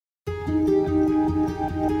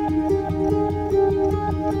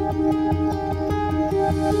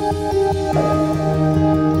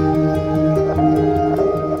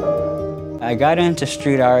I got into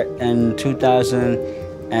street art in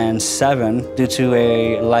 2007 due to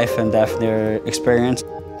a life and death near experience.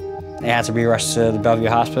 I had to be rushed to the Bellevue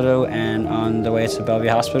Hospital, and on the way to Bellevue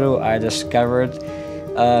Hospital, I discovered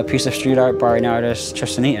a piece of street art by an artist,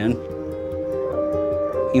 Tristan Eaton.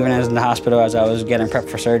 Even as in the hospital, as I was getting prepped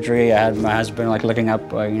for surgery, I had my husband looking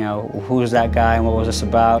up, who's that guy and what was this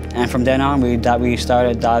about? And from then on, we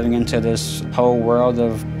started diving into this whole world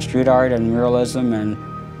of street art and muralism and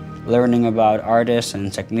learning about artists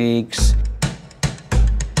and techniques.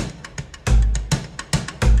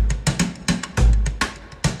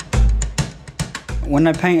 When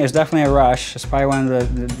I paint, it's definitely a rush. It's probably one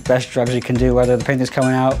of the best drugs you can do, whether the painting's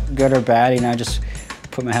coming out good or bad, just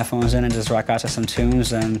put my headphones in and just rock out to some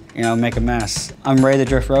tunes and, make a mess. I'm Ray the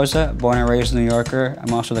Drif Rosa, born and raised New Yorker.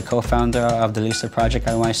 I'm also the co-founder of the Lisa Project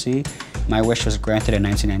at NYC. My wish was granted in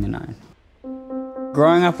 1999.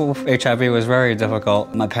 Growing up with HIV was very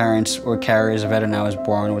difficult. My parents were carriers of it and I was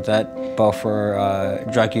born with it. Both were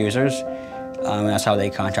drug users, and that's how they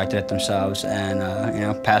contracted it themselves and,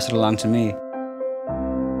 passed it along to me.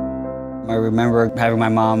 I remember having my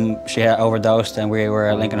mom, she had overdosed and we were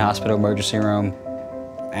at Lincoln Hospital emergency room.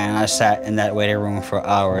 And I sat in that waiting room for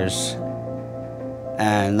hours.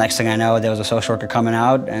 And next thing I know, there was a social worker coming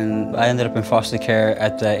out, and I ended up in foster care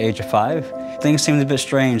at the age of 5. Things seemed a bit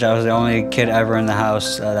strange. I was the only kid ever in the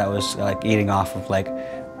house that was eating off of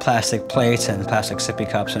plastic plates and plastic sippy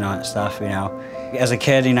cups and all that stuff, As a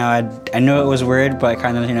kid, I knew it was weird, but I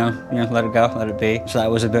kind of, let it go, let it be. So that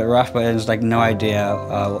was a bit rough, but it was no idea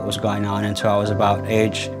what was going on until I was about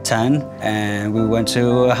age 10. And we went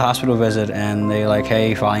to a hospital visit and they hey,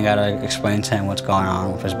 you finally gotta explain to him what's going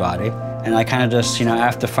on with his body. And I kind of just,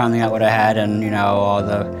 after finding out what I had and, all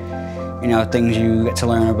the, things you get to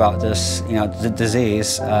learn about this, the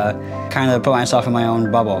disease, kind of put myself in my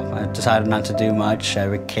own bubble. I decided not to do much. I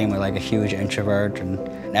became a huge introvert. And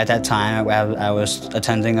at that time, I was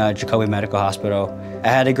attending a Jacobi Medical Hospital. I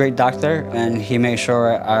had a great doctor, and he made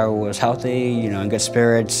sure I was healthy, in good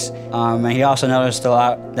spirits. And he also noticed a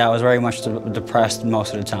lot that I was very much depressed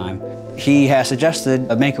most of the time. He had suggested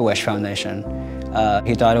a Make-A-Wish Foundation.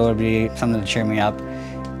 He thought it would be something to cheer me up.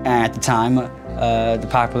 And at the time, the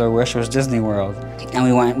popular wish was Disney World. And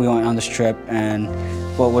we went on this trip, and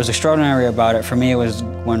what was extraordinary about it for me was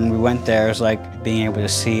when we went there, it was being able to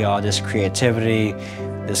see all this creativity,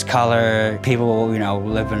 this color, people,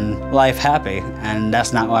 living life happy. And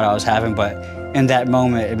that's not what I was having, but in that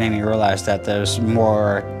moment, it made me realize that there's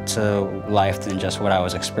more to life than just what I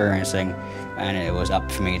was experiencing. And it was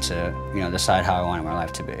up for me to, decide how I wanted my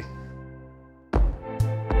life to be.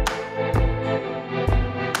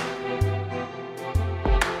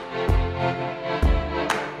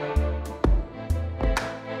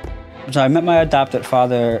 So I met my adopted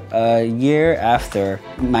father a year after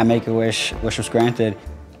my Make-A-Wish was granted.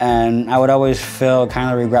 And I would always feel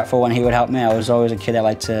kind of regretful when he would help me. I was always a kid that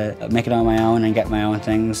liked to make it on my own and get my own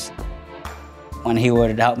things. When he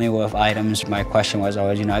would help me with items, my question was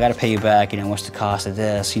always, I gotta pay you back, what's the cost of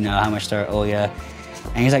this, how much do I owe you?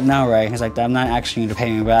 And he's like, no, Ray, he's like, I'm not asking you to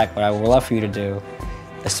pay me back. What I would love for you to do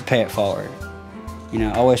is to pay it forward.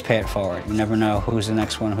 Always pay it forward. You never know who's the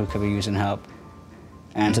next one who could be using help.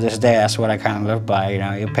 And to this day, that's what I kind of live by,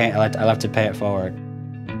 I love to pay it forward.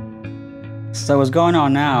 So what's going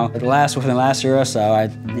on now, within the last year or so, I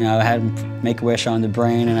had Make-A-Wish on the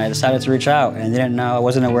brain and I decided to reach out. And I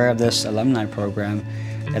wasn't aware of this alumni program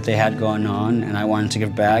that they had going on, and I wanted to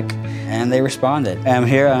give back, and they responded. I'm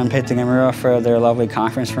here, I'm painting a mural for their lovely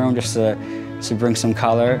conference room just to bring some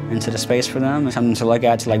color into the space for them, and something to look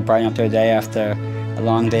at to brighten up their day after a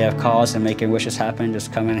long day of calls and making wishes happen.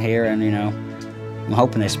 Just come in here and, I'm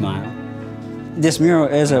hoping they smile. This mural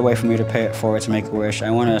is a way for me to pay it forward to make a wish.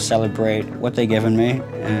 I want to celebrate what they've given me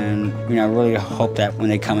and, really hope that when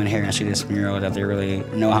they come in here and see this mural that they really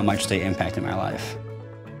know how much they impacted my life.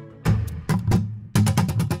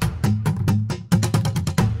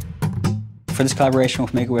 For this collaboration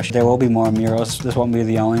with Make-A-Wish, there will be more murals. This won't be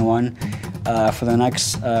the only one. For the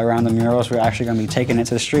next round of murals, we're actually going to be taking it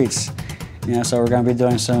to the streets. So we're going to be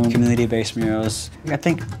doing some community-based murals. I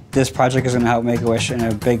think this project is going to help Make-A-Wish in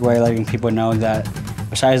a big way, letting people know that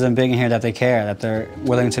besides them being here, that they care, that they're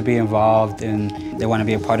willing to be involved, and they want to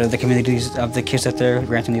be a part of the communities of the kids that they're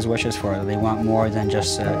granting these wishes for. They want more than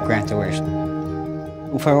just grant the wish.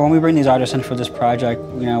 When we bring these artists in for this project,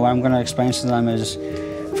 what I'm going to explain to them is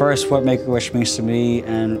first, what Make-A-Wish means to me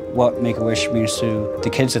and what Make-A-Wish means to the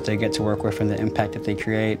kids that they get to work with and the impact that they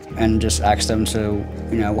create, and just ask them to,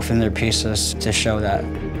 within their pieces, to show that.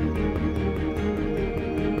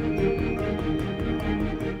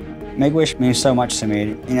 Make-A-Wish means so much to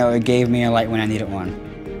me. It gave me a light when I needed one.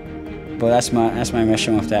 But that's my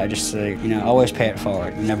mission with that, just to, you know, always pay it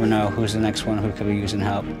forward. You never know who's the next one who could be using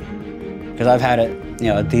help. Because I've had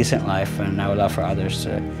a decent life, and I would love for others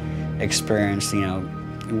to experience,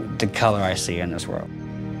 the color I see in this world.